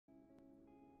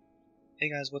Hey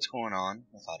guys, what's going on?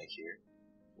 Methodic here.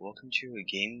 Welcome to a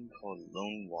game called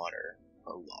Lone Water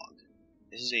Prologue.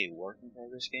 This is a work in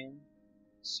progress game,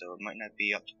 so it might not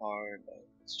be up to par, but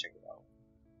let's check it out.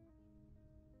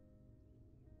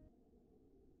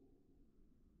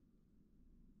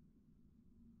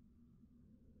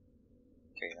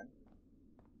 Okay then.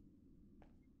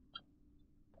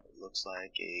 It looks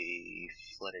like a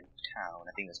flooded town.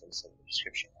 I think that's what it said in the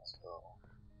description as well.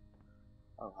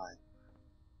 Oh, hi.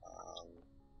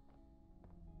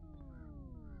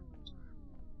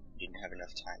 Didn't have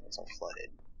enough time, it's all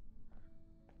flooded.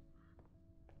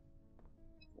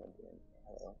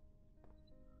 Hello.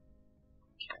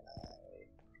 Can I...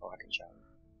 Oh, I can jump.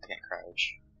 I can't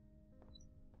crouch.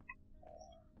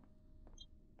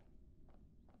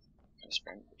 Can I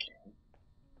sprint? I can.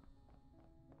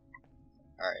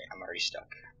 Alright, I'm already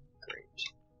stuck. Great.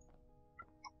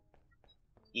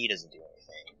 E doesn't do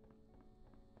anything.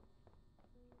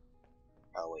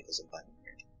 Oh wait, there's a button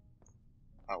here.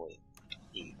 Oh wait.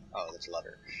 E. Oh, that's a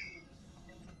lever.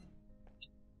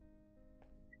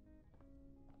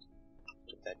 What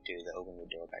did that do? Did that open the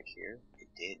door back here? It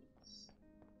did.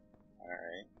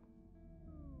 Alright.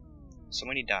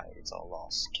 Somebody died. It's all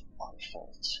lost on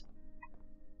fault.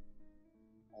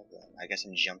 Well then, I guess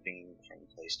I'm jumping from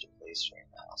place to place right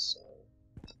now, so...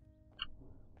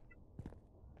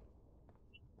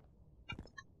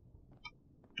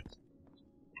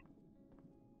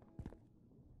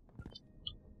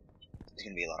 There's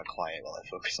gonna be a lot of quiet while I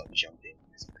focus on jumping,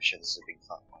 because I'm pretty sure this is a big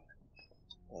plot moment.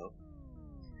 Hello?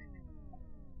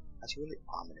 That's really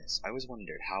ominous. I always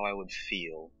wondered how I would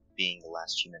feel being the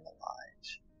last human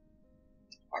alive.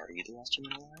 Are you the last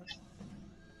human alive?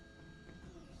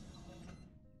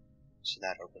 So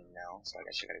that opened now, so I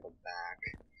guess I gotta go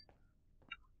back.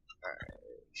 Alright,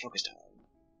 focus time.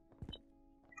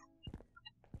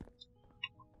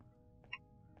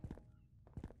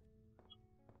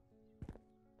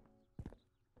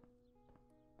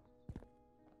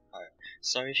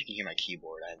 Sorry if you can hear my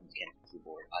keyboard. I have a mechanical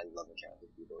keyboard. I love mechanical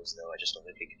keyboards, though. I just don't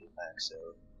like picking it back, so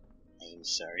I'm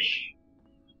sorry.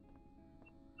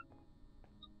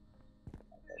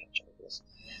 Okay, I'll try this.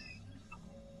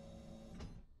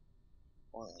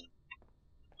 One.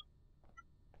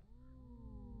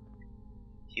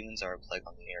 Humans are a plague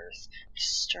on the earth. This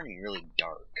is turning really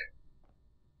dark.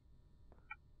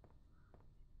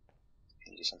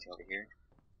 Can you do something over here?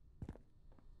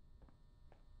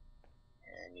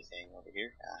 Anything over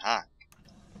here? Aha!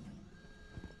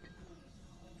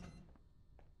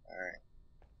 Alright.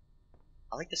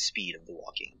 I like the speed of the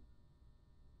walking.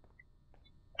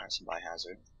 Alright, some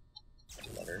biohazard.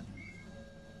 Letter.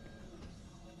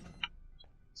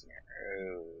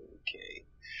 Okay.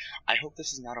 I hope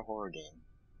this is not a horror game.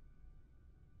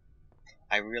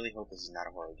 I really hope this is not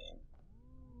a horror game.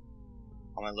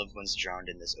 All my loved ones drowned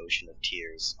in this ocean of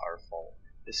tears. Our fault.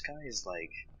 This guy is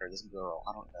like, or this girl,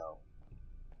 I don't know.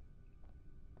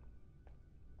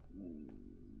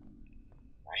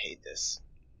 I hate this.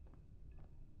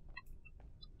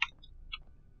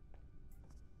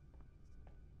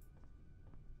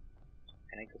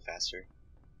 Can I go faster?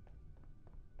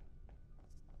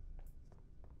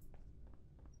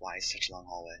 Why is such a long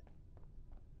hallway?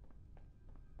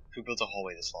 Who built a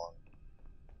hallway this long?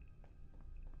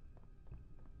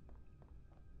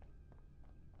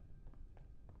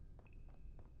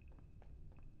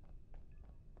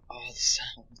 Oh, the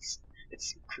sounds.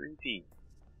 It's so creepy.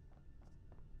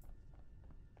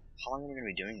 How long are we gonna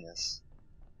be doing this?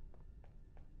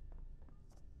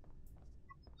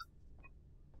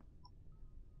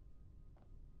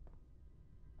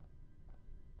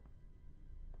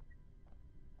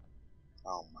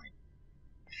 Oh my.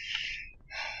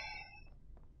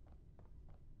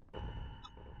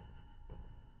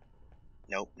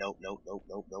 Nope, nope, nope, nope,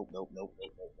 nope, nope, nope, nope,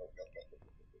 nope, nope, nope, nope,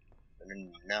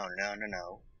 nope. No, no, no,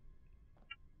 no.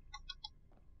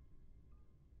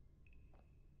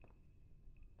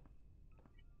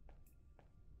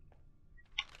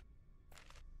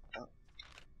 Oh.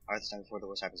 Alright, this time before the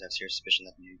worst happens, I have serious suspicion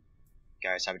that you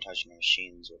guys sabotaged my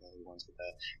machines with other ones, but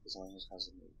this only has caused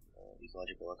an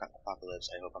ecological apocalypse.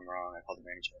 I hope I'm wrong. I called the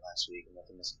management last week and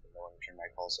nothing missing. No one returned my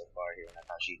call so far here in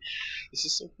Nakashi. This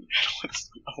is so weird. I don't want to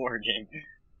see a horror game.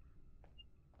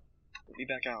 Let me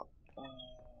back out.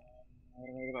 How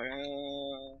do I go back?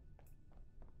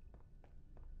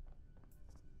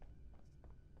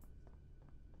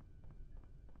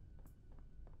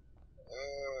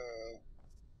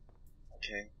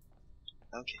 Okay.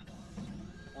 Okay.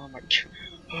 Oh my god.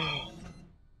 Oh,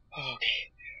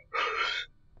 okay.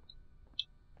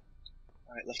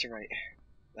 Alright, left or right?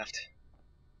 Left.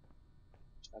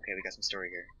 Okay, we got some story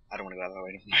here. I don't want to go out of my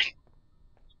way. Never mind.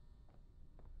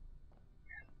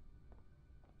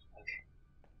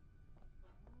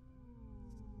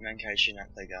 Mankind should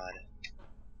not play God.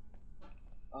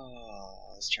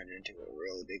 Oh, this turned into a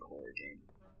really big horror game.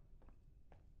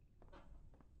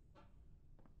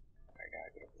 I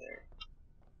gotta get over there.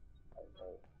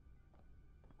 Oh,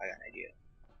 I got an idea.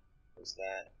 What's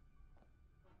that?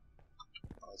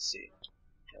 Oh, let's see.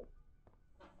 Nope.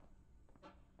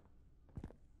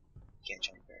 Can't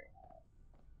jump very high.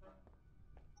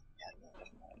 Yeah, no,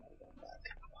 never mind. I'm not going back.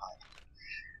 Hi.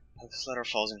 If this letter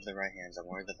falls into the right hands, I'm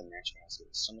worried that the mansion has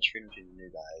so much freedom to the new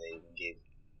guy they even gave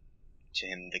to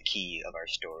him the key of our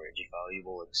storage,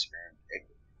 valuable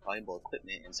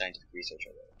equipment, and scientific research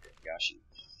over there. Yashi.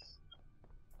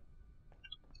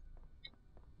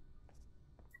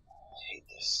 I hate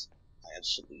this. I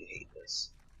absolutely hate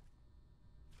this.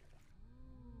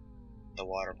 The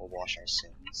water will wash our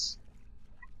sins.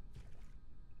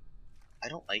 I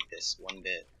don't like this one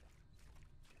bit.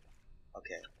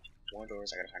 Okay, more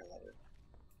doors, I gotta find a lever.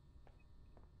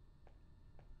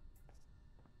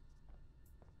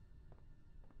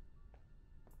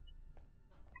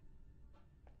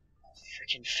 A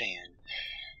freaking fan.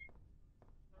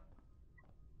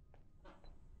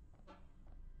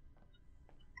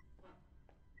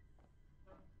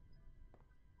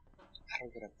 How do I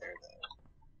get up there, though?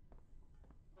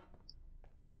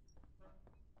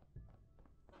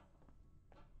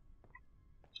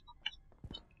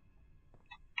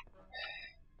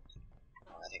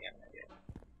 Oh, I think I have an idea.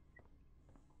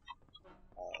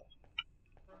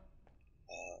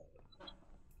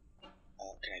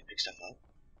 Can I pick stuff up?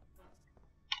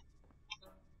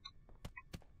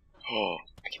 Oh,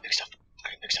 I can pick stuff. I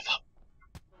can pick stuff up.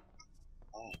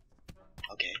 Oh,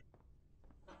 okay.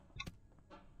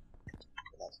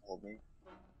 Will that hold me?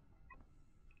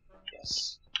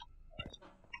 Yes. Alright.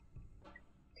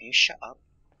 Can you shut up?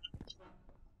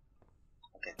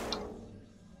 Okay.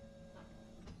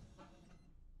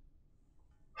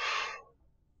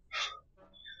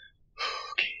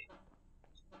 Okay.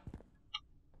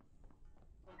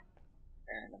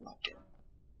 And I'm locked in.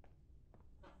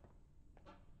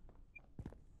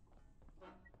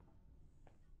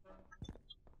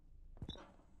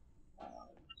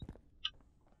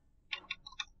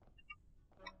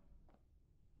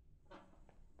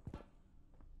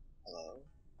 Hello?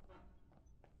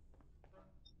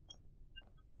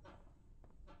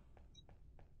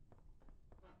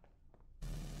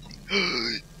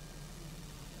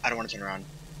 I don't want to turn around.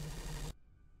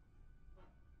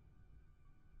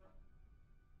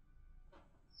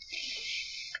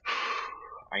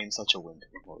 I am such a wimp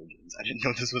in horror games. I didn't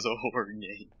know this was a horror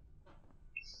game.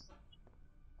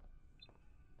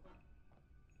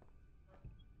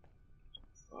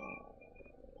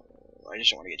 I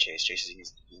just don't want to get chased.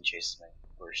 Being chased is my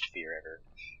worst fear ever.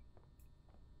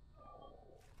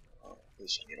 Oh,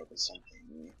 please let me open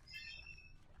something.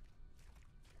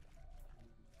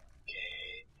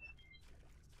 Okay.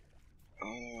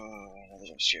 Oh, another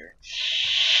jump scare.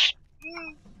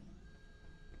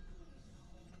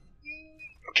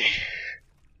 Okay.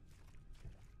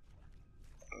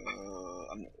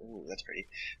 Ooh, that's pretty.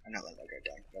 I'm not letting that guy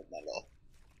die. Not at all.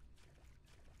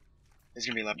 There's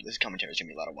gonna be a lot. This commentary is gonna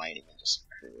be a lot of whining and just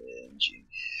cringing.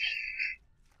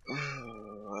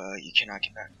 Ooh, you cannot.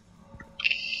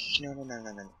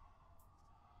 No.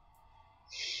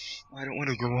 I don't want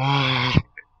to go on.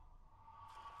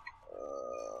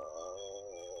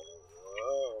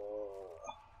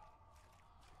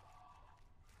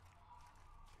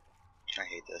 I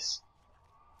hate this.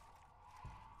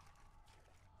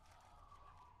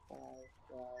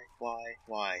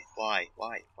 Why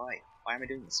am I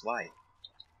doing this? Why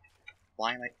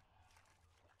am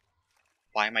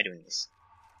I doing this?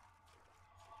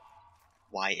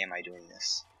 Why am I doing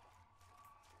this?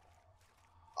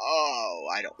 Oh,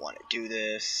 I don't want to do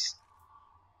this.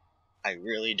 I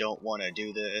really don't want to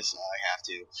do this. I have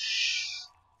to.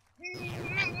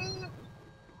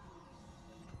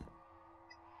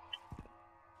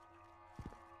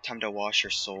 Time to wash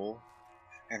your soul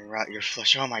and rot your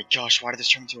flesh. Oh my gosh, why did this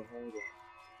turn into a horror game?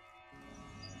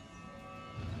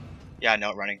 Yeah,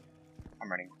 no, running. I'm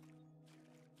running.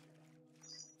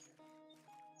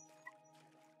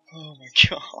 Oh my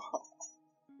god.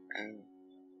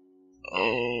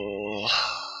 Oh.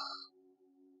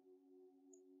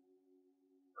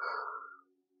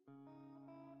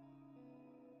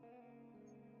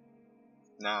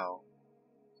 No.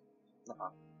 No.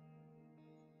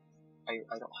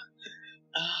 I don't.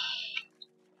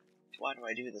 Why do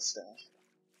I do this stuff?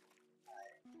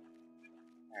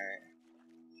 Alright.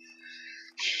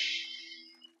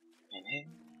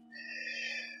 Inhale.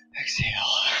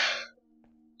 Exhale.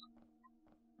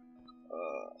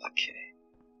 Okay.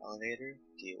 Elevator?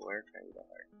 Do you work? No, you don't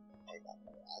work. I'm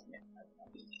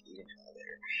not being eaten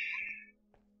elevator.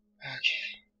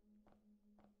 Okay.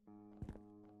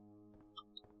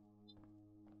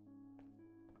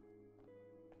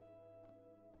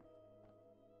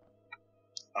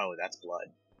 Oh, that's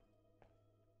blood.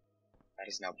 That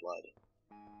is now blood.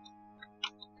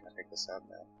 Can I pick this up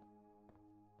now?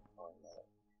 Oh,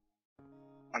 no.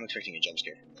 I'm expecting a jump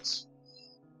scare from this.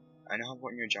 I know how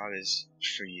important your job is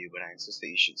for you, but I insist that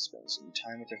you should spend some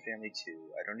time with your family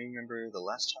too. I don't even remember the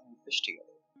last time we fished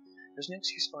together. There's no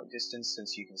excuse about distance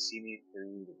since you can see me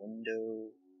through the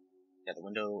window. Yeah, the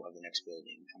window of the next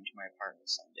building. Come to my apartment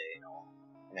someday and all.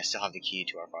 And I still have the key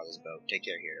to our father's boat. Take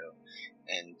care, hero.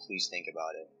 And please think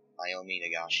about it. Naomi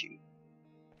Nagashi.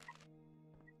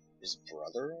 His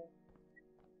brother?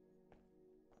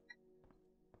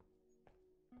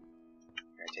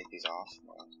 Can I take these off?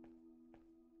 No.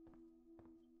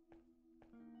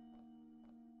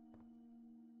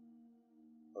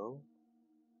 Oh?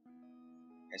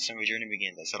 And so my journey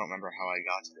begins. I still don't remember how I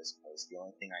got to this place. The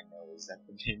only thing I know is that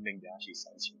the name Nagashi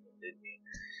sounds familiar to me.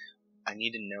 I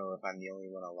need to know if I'm the only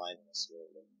one alive in this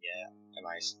world. And yeah, am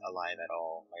I alive at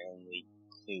all? My only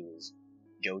clue is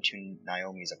go to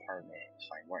Naomi's apartment and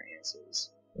find more answers.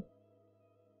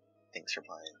 Thanks for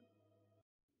playing.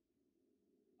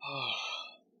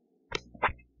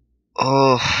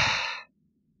 Oh.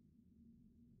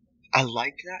 I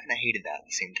liked that and I hated that at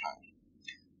the same time.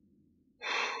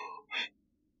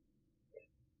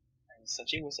 I'm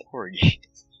such a wuss at horror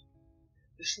games.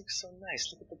 This looks so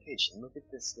nice. Look at the pitch and look at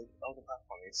this. Look at all the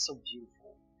platforming. It's so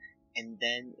beautiful. And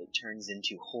then it turns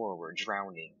into horror,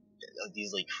 drowning.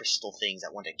 These like crystal things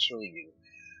that want to kill you.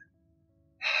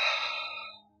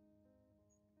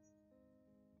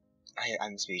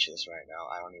 I'm speechless right now.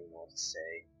 I don't even know what to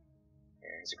say.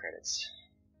 Here's the credits.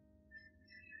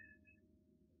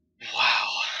 Wow.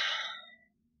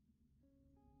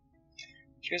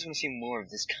 If you guys want to see more of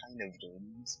this kind of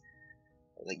games,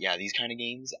 like yeah, these kind of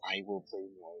games, I will play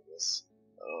more of this.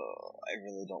 I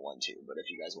really don't want to, but if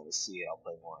you guys want to see it, I'll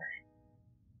play more.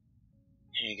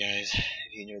 Hey guys,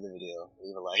 if you enjoyed the video,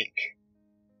 leave a like.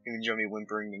 If you enjoy me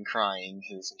whimpering and crying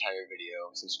for this entire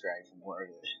video, subscribe for more of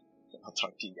it. And I'll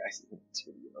talk to you guys in the next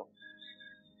video.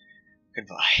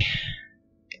 Goodbye.